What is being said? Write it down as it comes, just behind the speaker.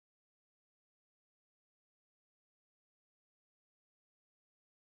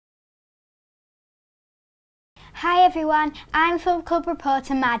Hi everyone, I'm Film Club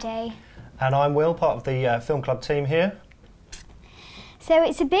reporter Maddie. And I'm Will, part of the Film Club team here. So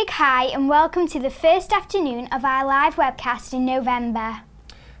it's a big hi and welcome to the first afternoon of our live webcast in November.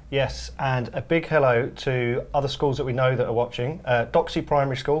 Yes, and a big hello to other schools that we know that are watching. Doxey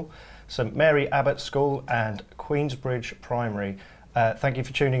Primary School, St Mary Abbott School and Queensbridge Primary. Thank you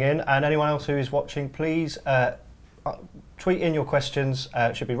for tuning in, and anyone else who is watching, please tweet in your questions.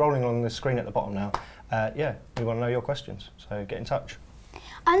 It should be rolling along the screen at the bottom now. Yeah, we want to know your questions, so get in touch.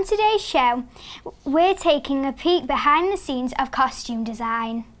 On today's show, we're taking a peek behind the scenes of costume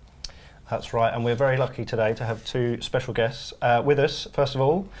design. That's right, and we're very lucky today to have two special guests with us. First of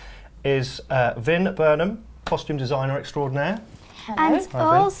all is Vin Burnham, costume designer extraordinaire. Hello. And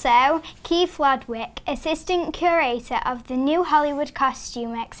also Keith Roderick, assistant curator of the new Hollywood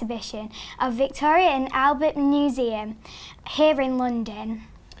costume exhibition of Victoria and Albert Museum here in London.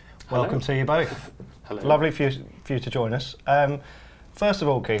 Hello. Welcome to you both. Hello. Lovely for you to join us. First of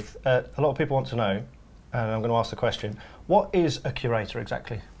all, Keith, a lot of people want to know, and I'm going to ask the question, what is a curator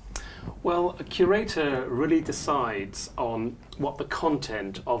exactly? Well, a curator really decides on what the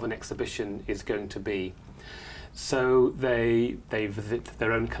content of an exhibition is going to be. So they visit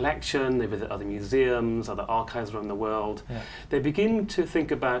their own collection, they visit other museums, other archives around the world. Yeah. They begin to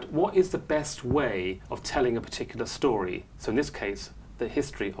think about what is the best way of telling a particular story. So in this case, the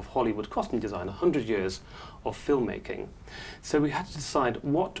history of Hollywood costume design, 100 years of filmmaking. So we had to decide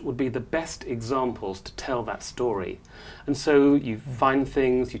what would be the best examples to tell that story. And so you find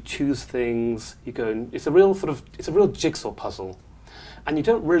things, you choose things, you go and it's a real jigsaw puzzle. And you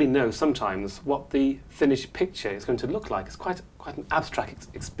don't really know sometimes what the finished picture is going to look like. It's quite an abstract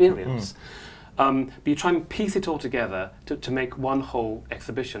experience. But you try and piece it all together to make one whole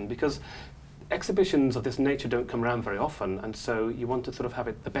exhibition, because exhibitions of this nature don't come around very often, and so you want to sort of have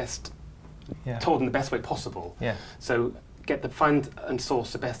it told in the best way possible. Yeah. So find and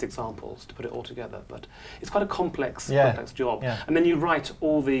source the best examples to put it all together. But it's quite a complex job. Yeah. And then you write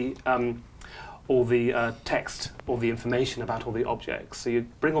all the text, all the information about all the objects. So you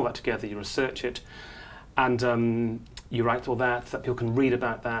bring all that together, you research it, and you write all that so that people can read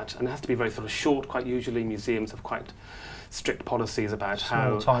about that. And it has to be very sort of short. Quite usually, museums have quite strict policies about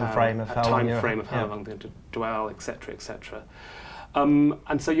time frame of how long they're going to dwell, etc., etc. And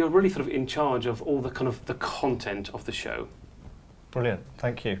so you're really sort of in charge of all the content of the show. Brilliant,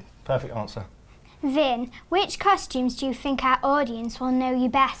 thank you. Perfect answer. Vin, which costumes do you think our audience will know you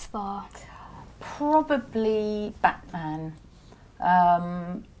best for? Probably Batman.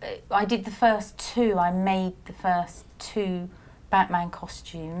 I did the first two. I made the first two Batman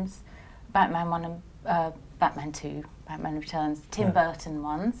costumes. Batman 1 and Batman 2, Batman Returns, Tim Burton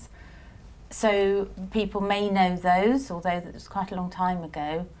ones. So people may know those, although that was quite a long time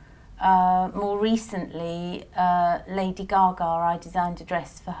ago. More recently, Lady Gaga, I designed a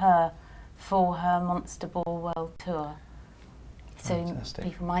dress for her Monster Ball World Tour. So fantastic.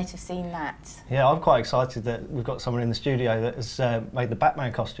 People might have seen that. Yeah, I'm quite excited that we've got someone in the studio that has made the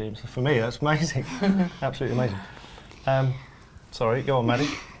Batman costumes. For me, that's amazing. Absolutely amazing. Sorry, go on, Maddie.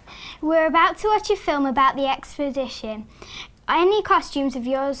 We're about to watch a film about the exposition. Any costumes of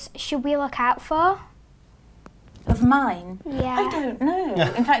yours should we look out for? Of mine? Yeah. I don't know.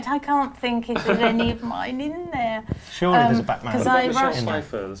 In fact, I can't think if there's any of mine in there. Surely there's a Batman. Michelle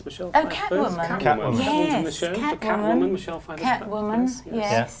Pfeiffer's. Catwoman. Catwoman. Yes, Catwoman. Michelle Pfeiffer's. Catwoman.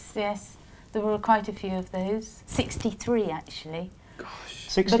 Yes. There were quite a few of those. 63 actually. Gosh.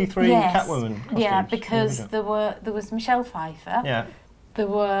 63 Catwoman costumes. Yeah, because there was Michelle Pfeiffer. Yeah. There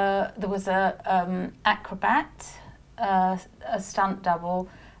was a acrobat, a stunt double,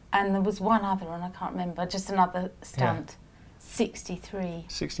 and there was one other one, I can't remember, just another stunt. 63.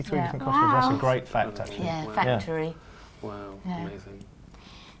 63 different costumes, that's a great fact actually. Yeah, factory. Wow, amazing.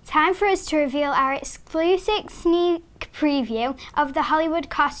 Time for us to reveal our exclusive sneak preview of the Hollywood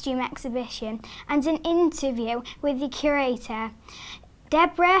costume exhibition and an interview with the curator,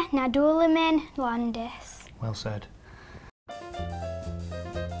 Deborah Nadoolman-Landis. Well said.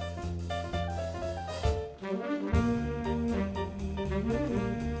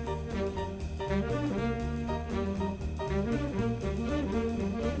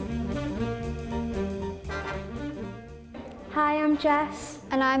 Hi, I'm Jess.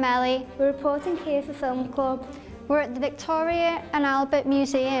 And I'm Ellie. We're reporting here for Film Club. We're at the Victoria and Albert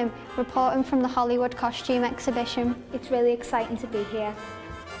Museum reporting from the Hollywood costume exhibition. It's really exciting to be here.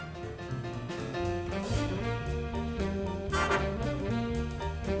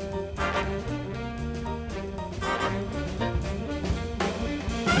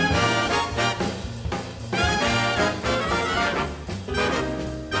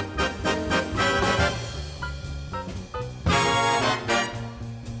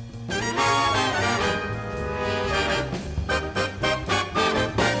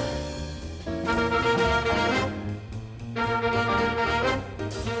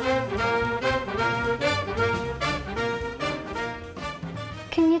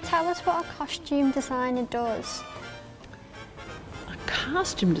 costume designer does? A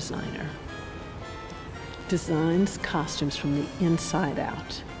costume designer designs costumes from the inside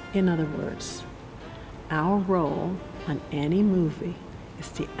out. In other words, our role on any movie is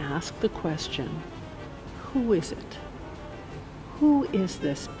to ask the question, who is it? Who is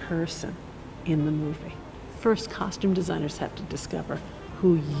this person in the movie? First, costume designers have to discover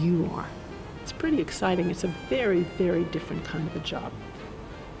who you are. It's pretty exciting. It's a very, very different kind of a job.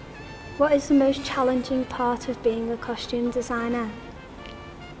 What is the most challenging part of being a costume designer?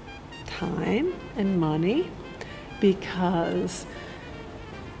 Time and money, because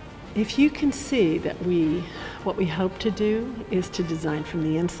if you can see that what we hope to do is to design from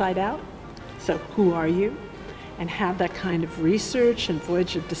the inside out, so who are you? And have that kind of research and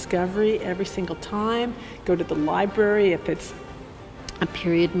voyage of discovery every single time. Go to the library if it's a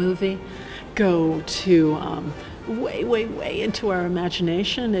period movie. Go to way, way, way into our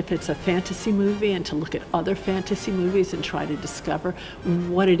imagination if it's a fantasy movie, and to look at other fantasy movies and try to discover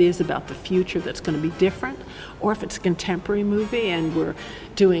what it is about the future that's going to be different. Or if it's a contemporary movie and we're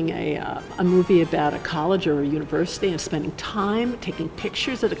doing a movie about a college or a university and spending time taking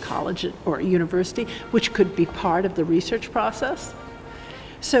pictures at a college or a university, which could be part of the research process.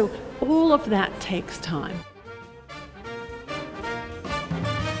 So all of that takes time.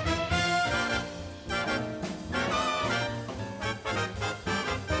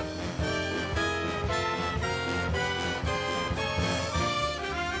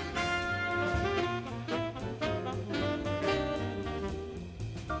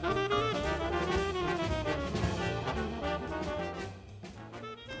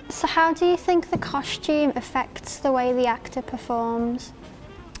 So how do you think the costume affects the way the actor performs?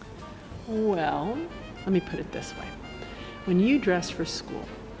 Well, let me put it this way. When you dress for school,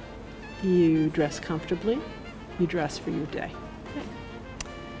 you dress comfortably, you dress for your day.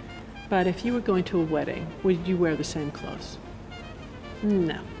 But if you were going to a wedding, would you wear the same clothes?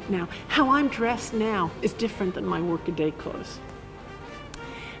 No. Now, how I'm dressed now is different than my workaday clothes.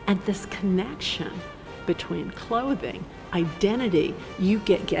 And this connection between clothing, identity you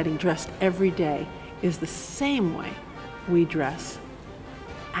get getting dressed every day is the same way we dress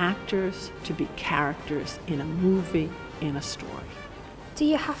actors to be characters in a movie, in a story. Do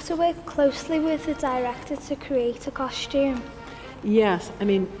you have to work closely with the director to create a costume? Yes, I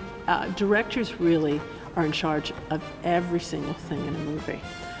mean, directors really are in charge of every single thing in a movie.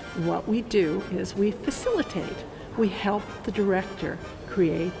 What we do is we facilitate. We help the director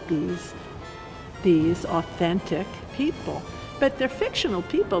create these authentic people. But they're fictional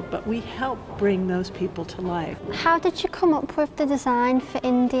people, but we help bring those people to life. How did you come up with the design for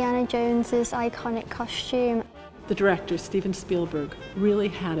Indiana Jones's iconic costume? The director, Steven Spielberg, really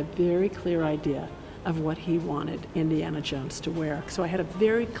had a very clear idea of what he wanted Indiana Jones to wear. So I had a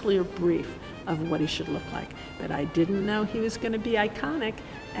very clear brief of what he should look like. But I didn't know he was going to be iconic,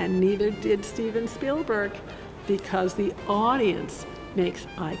 and neither did Steven Spielberg, because the audience makes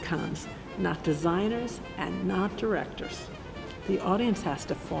icons, not designers and not directors. The audience has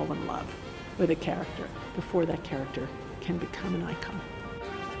to fall in love with a character before that character can become an icon.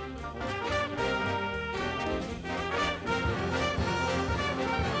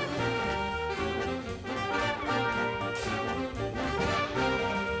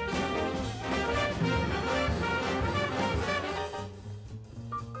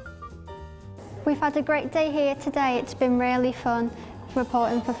 We've had a great day here today. It's been really fun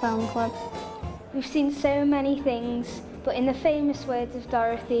reporting for Film Club. We've seen so many things, but in the famous words of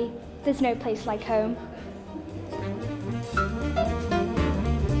Dorothy, there's no place like home.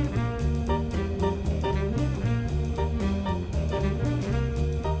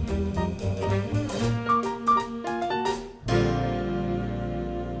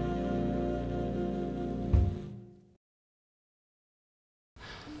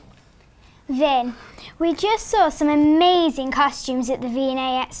 Vin, we just saw some amazing costumes at the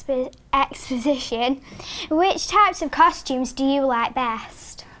V&A exposition. Which types of costumes do you like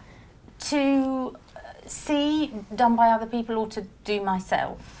best? To see done by other people or to do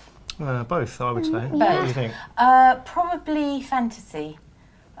myself? Both, I would say. Both. What do you think? Probably fantasy.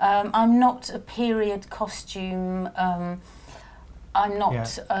 I'm not a period costume, I'm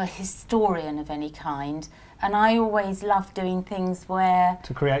not a historian of any kind, and I always love doing things where...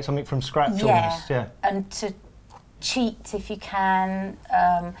 To create something from scratch almost, yeah. And to cheat if you can,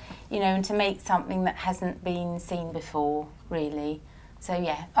 you know, and to make something that hasn't been seen before, really. So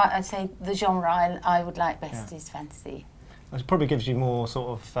yeah, I'd say the genre I would like best is fantasy. It probably gives you more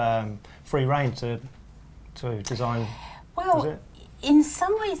sort of free rein to design, well, does it? In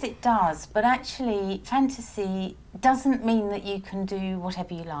some ways it does, but actually fantasy doesn't mean that you can do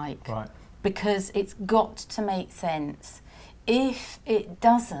whatever you like. Right. because it's got to make sense. If it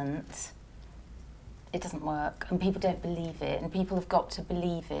doesn't work, and people don't believe it, and people have got to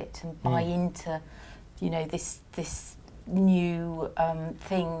believe it and buy into, you know, this new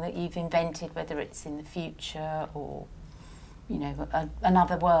thing that you've invented, whether it's in the future or, you know,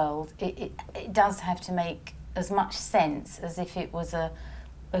 another world. It does have to make as much sense as if it was a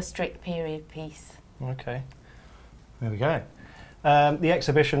strict period piece. Okay, there we go. The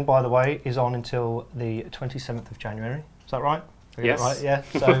exhibition, by the way, is on until the 27th of January. Is that right? Yes. Right, yeah.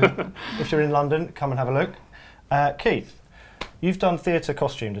 So if you're in London, come and have a look. Keith, you've done theatre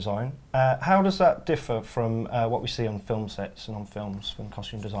costume design. How does that differ from what we see on film sets and on films from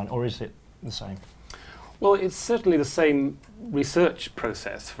costume design, or is it the same? Well, it's certainly the same research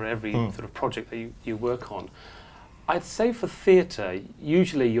process for every sort of project that you work on. I'd say for theatre,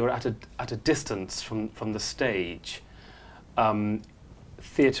 usually you're at a distance from the stage.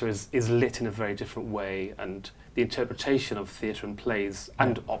 Theatre is lit in a very different way, and the interpretation of theatre and plays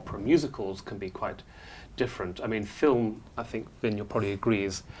and opera musicals can be quite different. I mean, film, I think, Vin, you'll probably agree,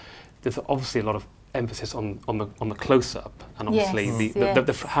 there's obviously a lot of emphasis on the close-up, and obviously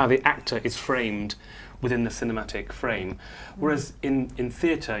how the actor is framed within the cinematic frame. Whereas in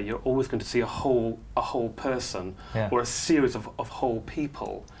theatre, you're always going to see a whole person or a series of whole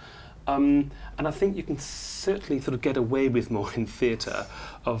people. And I think you can certainly sort of get away with more in theatre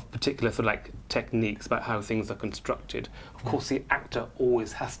of particular sort of like techniques about how things are constructed. Of course, the actor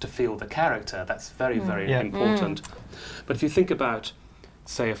always has to feel the character. That's very, very important. But if you think about,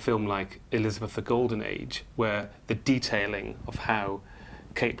 say, a film like Elizabeth the Golden Age, where the detailing of how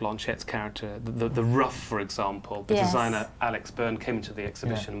Kate Blanchett's character, the ruff, for example, the designer Alex Byrne came into the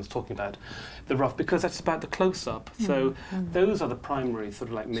exhibition and was talking about the ruff, because that's about the close-up. So those are the primary sort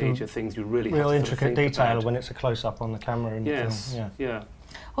of like major things you really have to intricate detail about. When it's a close-up on the camera. In film. Yeah.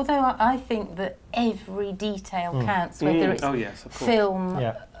 Although I think that every detail counts, whether it's film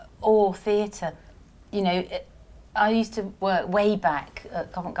or theatre. You know, I used to work way back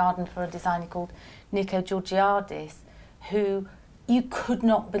at Covent Garden for a designer called Nico Georgiadis, who you could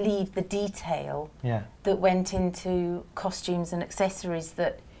not believe the detail that went into costumes and accessories,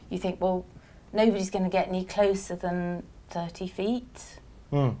 that you think, well, nobody's going to get any closer than 30 feet.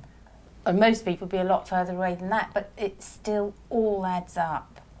 And most people would be a lot further away than that, but it still all adds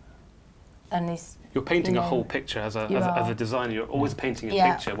up. And you're painting a whole picture as a designer. You're always painting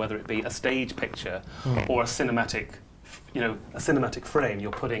a picture, whether it be a stage picture or a cinematic, a cinematic frame.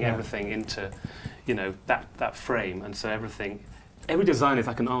 You're putting everything into, that frame, and so every designer is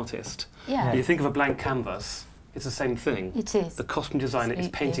like an artist. When you think of a blank canvas, it's the same thing. It is. The costume designer is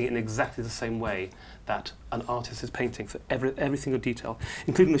painting it in exactly the same way that an artist is painting, for every single detail,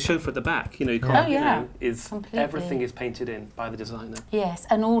 including the chauffeur at the back. You can't, everything is painted in by the designer. Yes,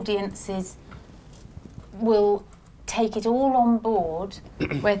 and audiences will take it all on board,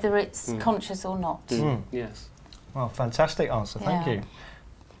 whether it's conscious or not. Yes. Well, fantastic answer. Thank you.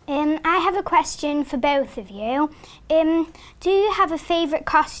 I have a question for both of you. Do you have a favourite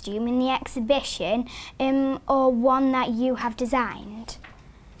costume in the exhibition, or one that you have designed?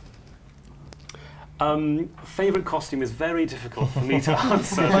 Favourite costume is very difficult for me to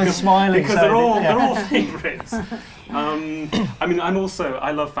answer because they're all favourites. I mean,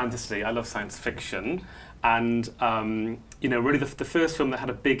 I love fantasy, I love science fiction, and really the first film that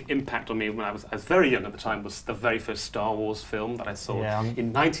had a big impact on me when I was very young at the time was the very first Star Wars film that I saw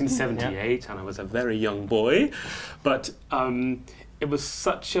in 1978, and I was a very young boy. But it was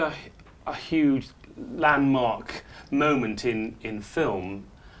such a huge landmark moment in film,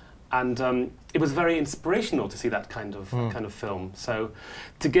 and it was very inspirational to see that kind of film. So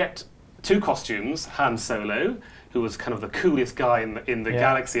to get two costumes, Han Solo, who was kind of the coolest guy in the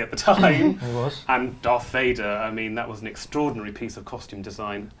galaxy at the time, and Darth Vader. I mean, that was an extraordinary piece of costume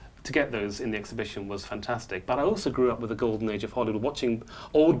design. To get those in the exhibition was fantastic. But I also grew up with the golden age of Hollywood, watching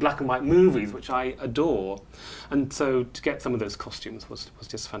old black and white movies, which I adore. And so to get some of those costumes was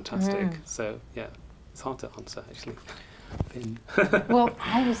just fantastic. So, yeah, it's hard to answer, actually. Well,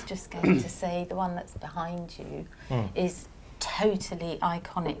 I was just going to say the one that's behind you is totally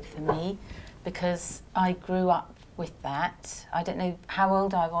iconic for me, because I grew up with that. I don't know how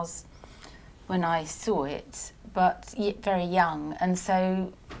old I was when I saw it, but very young, and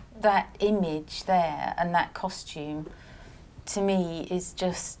so that image there and that costume to me is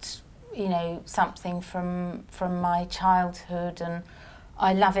just something from my childhood, and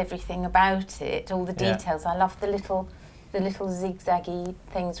I love everything about it, all the details. I love the little zigzaggy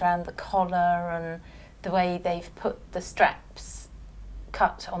things around the collar, and the way they've put the straps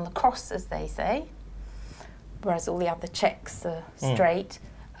cut on the cross, as they say, whereas all the other checks are straight.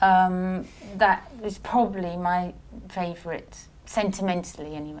 that is probably my favourite,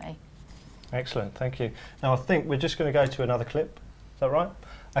 sentimentally anyway. Excellent, thank you. Now I think we're just going to go to another clip. Is that right?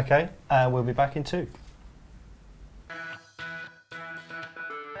 Okay, and we'll be back in 2.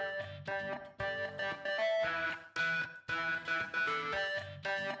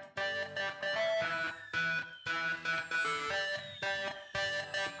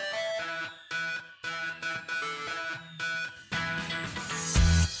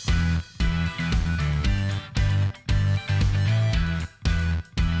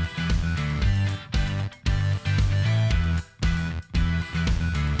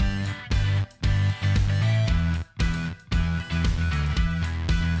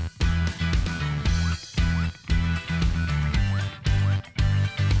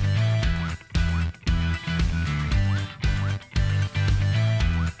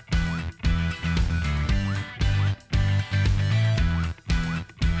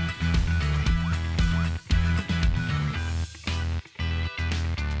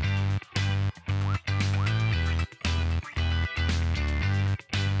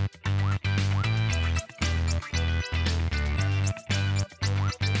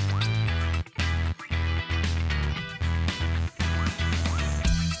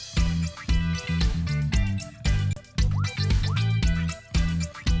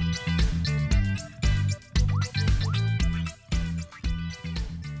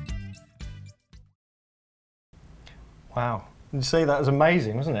 Wow, did you see that? Was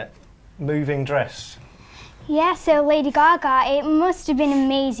amazing, wasn't it? Moving dress. Yeah, so Lady Gaga, it must have been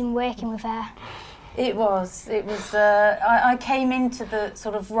amazing working with her. It was. I came into the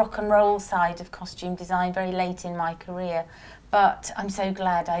sort of rock and roll side of costume design very late in my career, but I'm so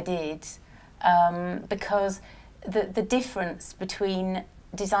glad I did, because the difference between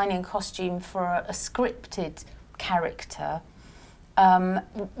designing a costume for a scripted character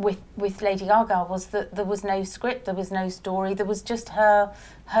with Lady Gaga was that there was no script, there was no story, there was just her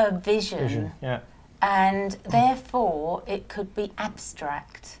vision. Yeah. And therefore it could be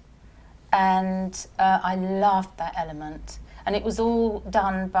abstract. And I loved that element. And it was all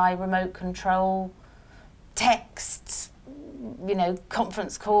done by remote control, texts, you know,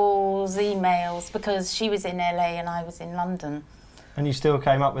 conference calls, emails, because she was in LA and I was in London. And you still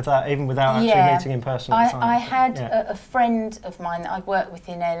came up with that even without actually meeting in person at the time? I had a friend of mine that I worked with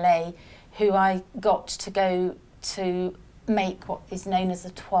in LA who I got to go to make what is known as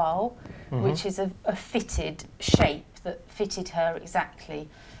a toile, which is a fitted shape that fitted her exactly.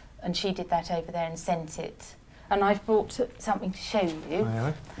 And she did that over there and sent it. And I've brought something to show you,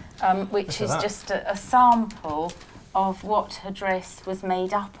 which is just a sample of what her dress was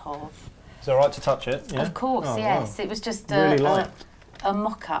made up of. Is it all right to touch it? Yeah? Of course, yes. Wow. It was just a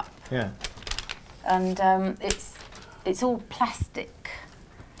mock-up. Yeah. And it's all plastic.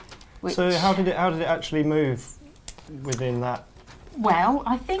 So how did it actually move within that? Well,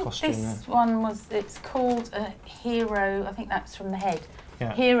 I think costume, this one was. It's called a hero. I think that's from the head.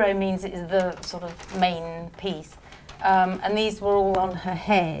 Yeah. Hero means it is the sort of main piece, and these were all on her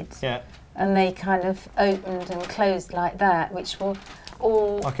head. Yeah. And they kind of opened and closed like that, which were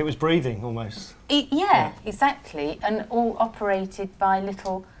all like it was breathing almost. Yeah, exactly, and all operated by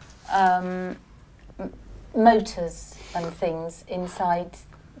little motors and things inside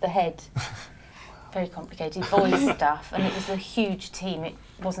the head. Very complicated boys stuff, and it was a huge team. It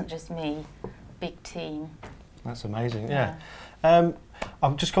wasn't just me, big team. That's amazing. Yeah.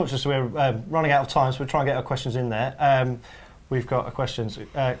 I'm just conscious we're running out of time, so we'll try and get our questions in there. We've got a question.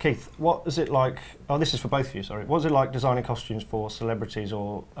 Keith, what is it like, oh this is for both of you, sorry, what is it like designing costumes for celebrities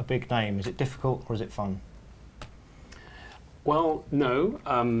or a big name? Is it difficult or is it fun? Well,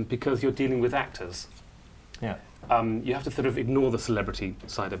 no, because you're dealing with actors. Yeah. You have to sort of ignore the celebrity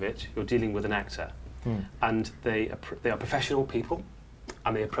side of it. You're dealing with an actor. And they are professional people,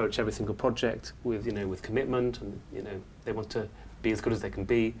 and they approach every single project with, you know, with commitment, and, you know, they want to be as good as they can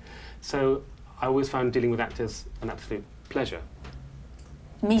be. So I always found dealing with actors an absolute pleasure.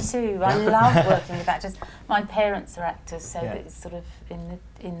 Me too. I love working with actors. My parents are actors, so it's sort of in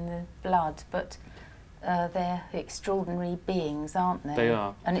the blood. But they're extraordinary beings, aren't they? They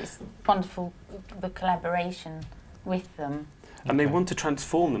are. And it's wonderful, the collaboration with them. And they want to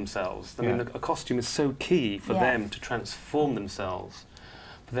transform themselves. I mean, a costume is so key for them to transform themselves,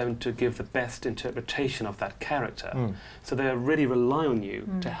 for them to give the best interpretation of that character. So they really rely on you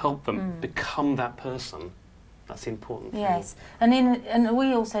to help them become that person. That's the important thing. Yes, and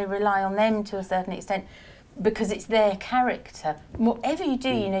we also rely on them to a certain extent because it's their character. Whatever you do,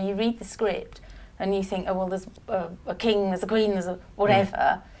 you know, you read the script and you think, oh, well, there's a king, there's a queen, there's a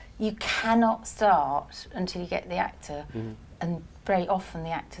whatever. You cannot start until you get the actor and very often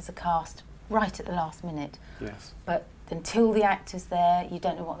the actors are cast right at the last minute. Yes. But until the actor's there, you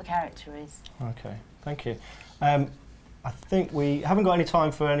don't know what the character is. Okay, thank you. I think we haven't got any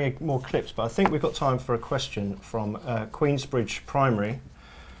time for any more clips, but I think we've got time for a question from Queensbridge Primary,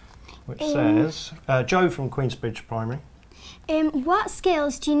 which says, Joe from Queensbridge Primary. What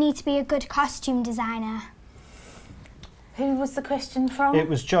skills do you need to be a good costume designer? Who was the question from? It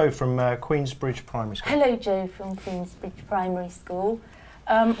was Joe from Queensbridge Primary School. Hello, Joe from Queensbridge Primary School.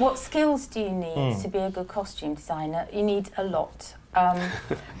 What skills do you need to be a good costume designer? You need a lot.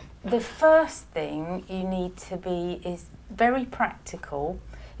 The first thing you need to be is very practical.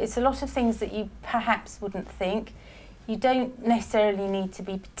 It's a lot of things that you perhaps wouldn't think. You don't necessarily need to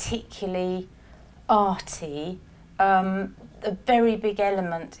be particularly arty. A very big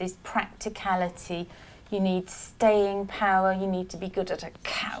element is practicality. You need staying power. You need to be good at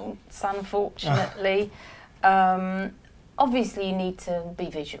accounts, unfortunately. Obviously, you need to be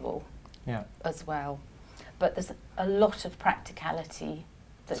visual as well. But there's a lot of practicality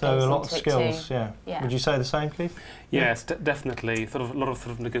that so goes a lot into of skills, too. yeah. Would you say the same, Keith? Yes, definitely. A lot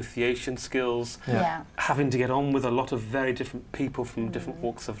of negotiation skills. Yeah. Having to get on with a lot of very different people from different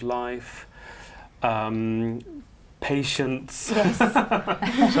walks of life. Patience. Yes.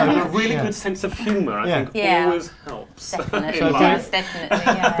 So a really good sense of humour, I think, always helps. Definitely. So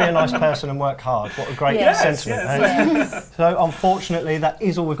definitely. Be a nice person and work hard. What a great sentiment. Yes. So unfortunately, that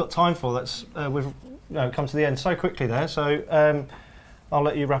is all we've got time for. That's we've come to the end so quickly there. So I'll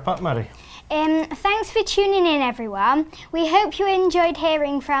let you wrap up, Maddie. Thanks for tuning in, everyone. We hope you enjoyed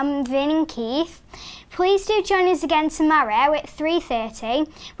hearing from Vin and Keith. Please do join us again tomorrow at 3:30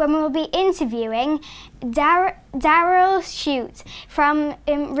 when we'll be interviewing Daryl Shute from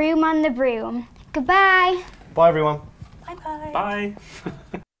Room on the Broom. Goodbye. Bye, everyone. Bye-bye. Bye.